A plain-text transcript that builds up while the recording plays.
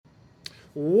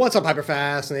What's up,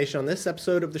 Hyperfast Nation? On this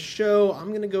episode of the show,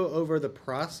 I'm going to go over the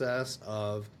process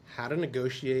of how to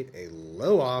negotiate a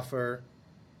low offer.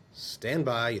 Stand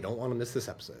by, you don't want to miss this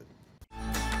episode.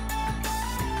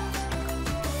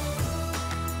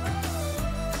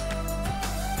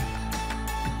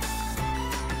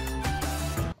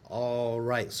 All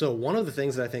right, so one of the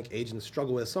things that I think agents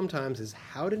struggle with sometimes is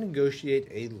how to negotiate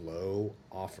a low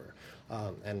offer.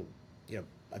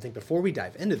 I think before we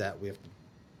dive into that, we have to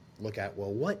look at,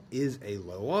 well, what is a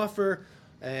low offer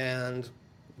and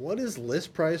what is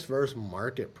list price versus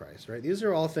market price, right? These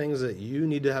are all things that you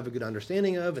need to have a good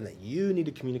understanding of and that you need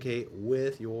to communicate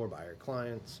with your buyer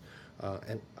clients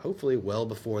and hopefully well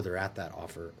before they're at that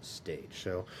offer stage.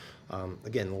 So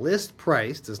again, list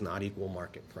price does not equal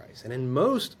market price. And in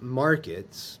most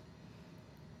markets,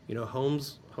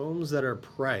 homes that are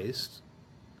priced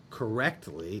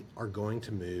correctly are going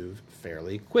to move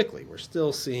fairly quickly. We're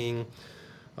still seeing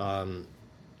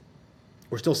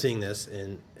this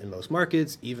in most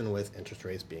markets, even with interest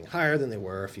rates being higher than they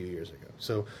were a few years ago.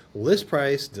 So list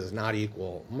price does not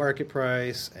equal market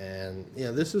price, and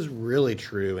this is really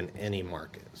true in any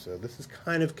market. So this is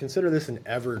consider this an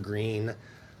evergreen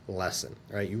lesson,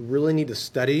 right? You really need to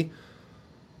study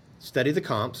the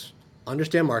comps,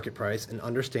 understand market price, and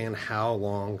understand how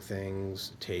long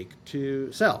things take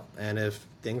to sell. And if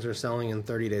things are selling in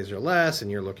 30 days or less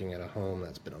and you're looking at a home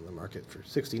that's been on the market for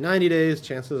 60, 90 days,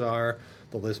 chances are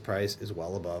the list price is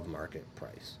well above market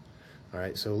price. All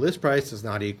right, so list price does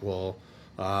not equal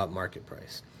market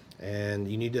price. And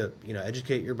you need to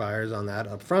educate your buyers on that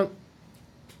up front.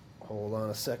 Hold on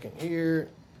a second here.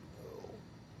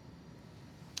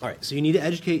 All right, so you need to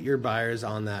educate your buyers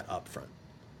on that up front.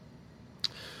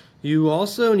 You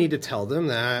also need to tell them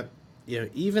that,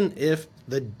 even if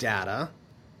the data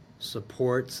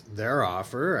supports their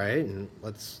offer, right? And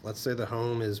let's say the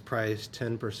home is priced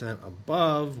 10%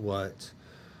 above what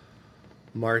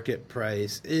market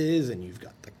price is, and you've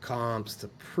got the comps to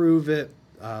prove it.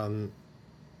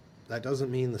 That doesn't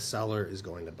mean the seller is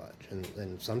going to budge.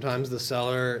 And sometimes the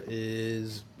seller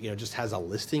is, just has a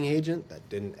listing agent that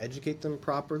didn't educate them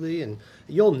properly. And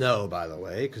you'll know, by the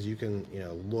way, because you can,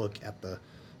 look at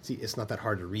it's not that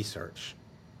hard to research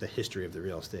the history of the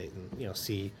real estate and,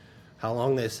 see how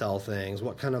long they sell things,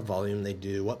 what kind of volume they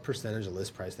do, what percentage of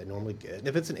list price they normally get. And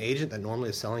if it's an agent that normally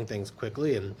is selling things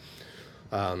quickly and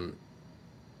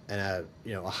at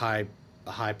a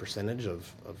high percentage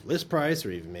of list price,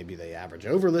 or even maybe they average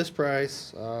over list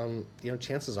price,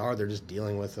 chances are they're just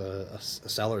dealing with a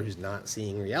seller who's not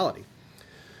seeing reality.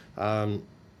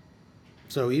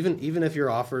 So even if your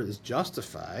offer is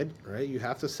justified, right, you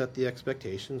have to set the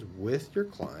expectations with your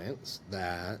clients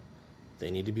that they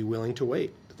need to be willing to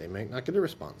wait, that they might not get a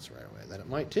response right away, that it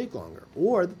might take longer,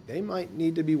 or they might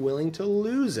need to be willing to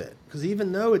lose it. Because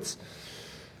even though it's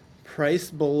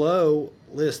priced below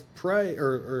list price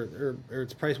or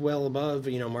it's priced well above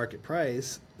market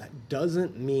price, that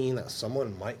doesn't mean that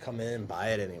someone might come in and buy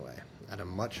it anyway at a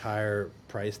much higher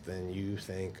price than you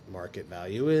think market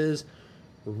value is.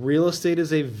 Real estate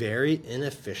is a very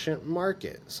inefficient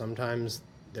market. Sometimes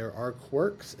there are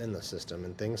quirks in the system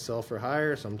and things sell for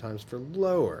higher, sometimes for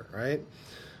lower, right?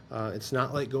 It's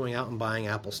not like going out and buying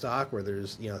Apple stock where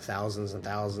there's thousands and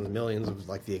thousands, millions of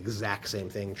the exact same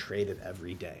thing traded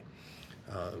every day.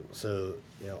 So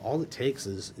all it takes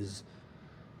is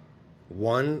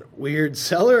one weird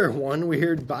seller, one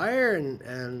weird buyer,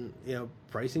 and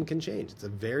pricing can change. It's a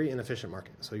very inefficient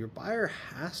market. So your buyer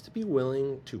has to be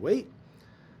willing to wait.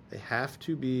 They have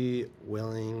to be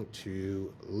willing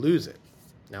to lose it.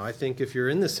 Now, I think if you're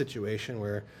in this situation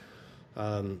where,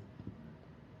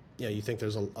 you think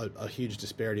there's a huge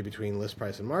disparity between list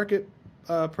price and market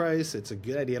price, it's a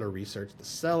good idea to research the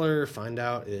seller, find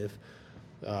out if,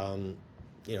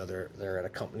 they're at a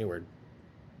company where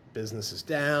business is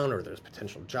down, or there's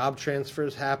potential job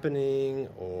transfers happening,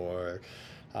 or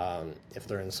if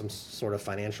they're in some sort of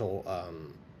financial,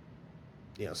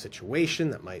 situation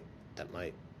that might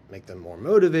make them more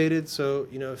motivated. So,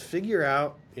 figure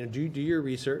out, do your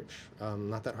research,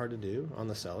 not that hard to do, on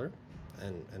the seller,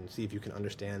 and see if you can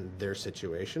understand their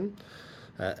situation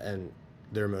and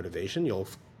their motivation. You'll,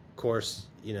 of course,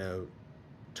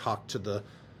 talk to the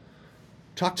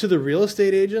real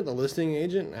estate agent, the listing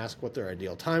agent, and ask what their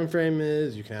ideal time frame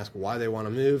is. You can ask why they want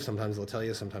to move. Sometimes they'll tell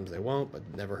you, sometimes they won't, but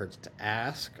it never hurts to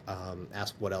ask.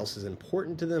 Ask what else is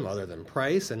important to them other than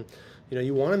price. And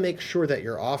you want to make sure that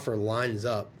your offer lines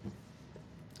up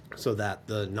so that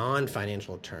the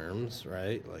non-financial terms,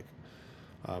 right, like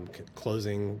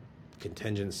closing,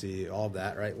 contingency, all of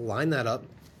that, right, line that up,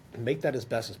 make that as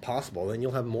best as possible. Then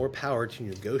you'll have more power to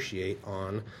negotiate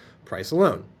on price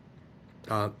alone.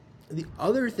 The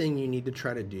other thing you need to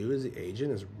try to do as the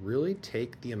agent is really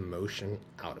take the emotion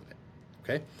out of it.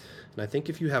 Okay? And I think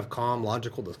if you have calm,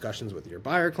 logical discussions with your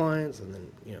buyer clients, and then,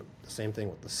 the same thing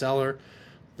with the seller,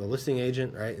 the listing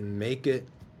agent, right? And make it,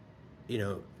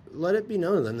 let it be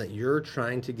known to them that you're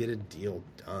trying to get a deal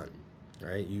done,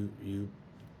 right?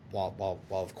 While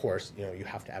of course, you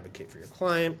have to advocate for your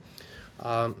client.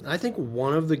 I think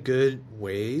one of the good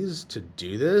ways to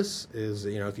do this is,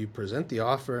 if you present the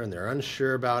offer and they're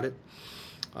unsure about it,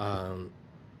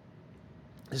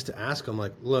 is to ask them,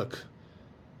 like, look,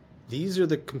 these are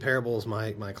the comparables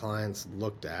my clients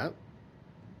looked at,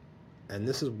 and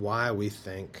this is why we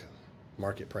think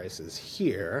market price is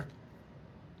here.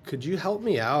 Could you help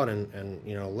me out and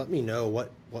let me know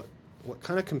what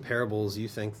kind of comparables you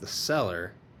think the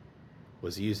seller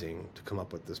was using to come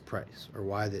up with this price, or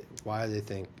why they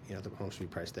think the home should be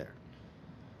priced there.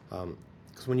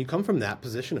 Because when you come from that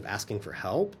position of asking for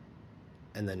help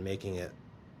and then making it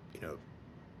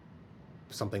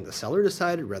something the seller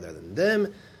decided rather than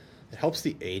them, it helps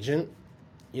the agent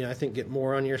I think get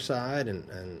more on your side,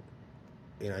 and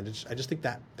I just think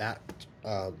that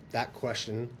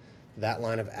question, that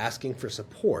line of asking for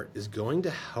support, is going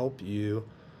to help you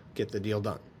get the deal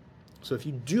done. So if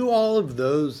you do all of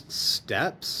those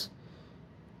steps,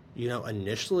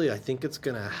 initially, I think it's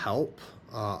going to help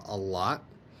a lot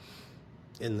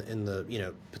in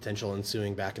the potential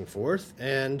ensuing back and forth.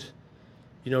 And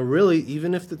really,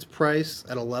 even if it's priced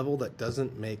at a level that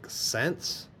doesn't make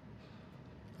sense,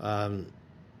 the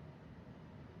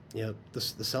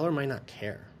seller might not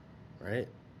care, right?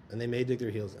 And they may dig their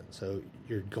heels in. So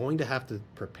you're going to have to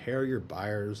prepare your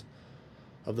buyers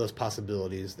of those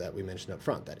possibilities that we mentioned up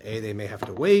front, that A, they may have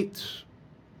to wait,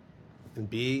 and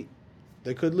B,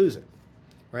 they could lose it,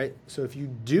 right? So if you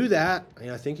do that,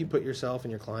 I think you put yourself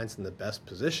and your clients in the best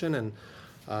position. And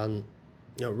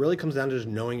it really comes down to just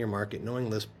knowing your market, knowing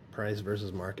list price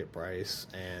versus market price,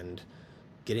 and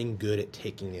getting good at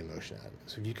taking the emotion out of it.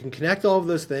 So if you can connect all of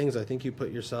those things, I think you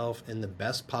put yourself in the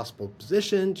best possible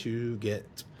position to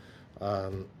get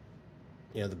the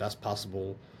best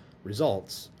possible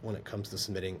results when it comes to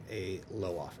submitting a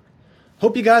low offer.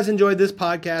 Hope you guys enjoyed this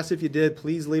podcast. If you did,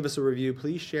 please leave us a review.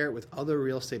 Please share it with other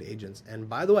real estate agents. And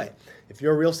by the way, if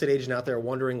you're a real estate agent out there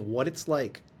wondering what it's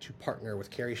like to partner with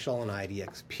Carrie Shull and I at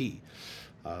EXP,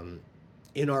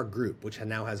 in our group, which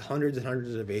now has hundreds and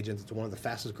hundreds of agents, it's one of the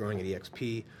fastest growing at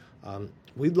EXP.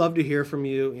 We'd love to hear from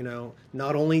you.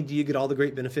 Not only do you get all the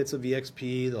great benefits of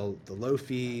EXP, the low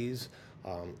fees,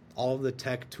 all of the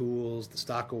tech tools, the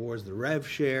stock awards, the rev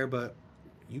share, but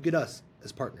you get us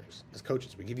as partners, as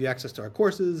coaches. We give you access to our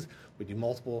courses. We do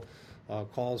multiple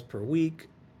calls per week.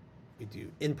 We do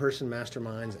in-person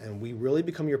masterminds, and we really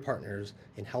become your partners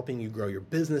in helping you grow your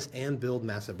business and build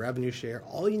massive revenue share.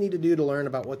 All you need to do to learn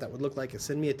about what that would look like is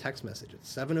send me a text message at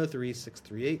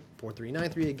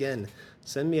 703-638-4393. Again,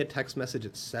 send me a text message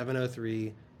at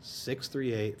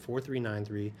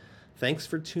 703-638-4393. Thanks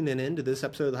for tuning in to this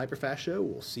episode of the Hyperfast Show.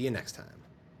 We'll see you next time.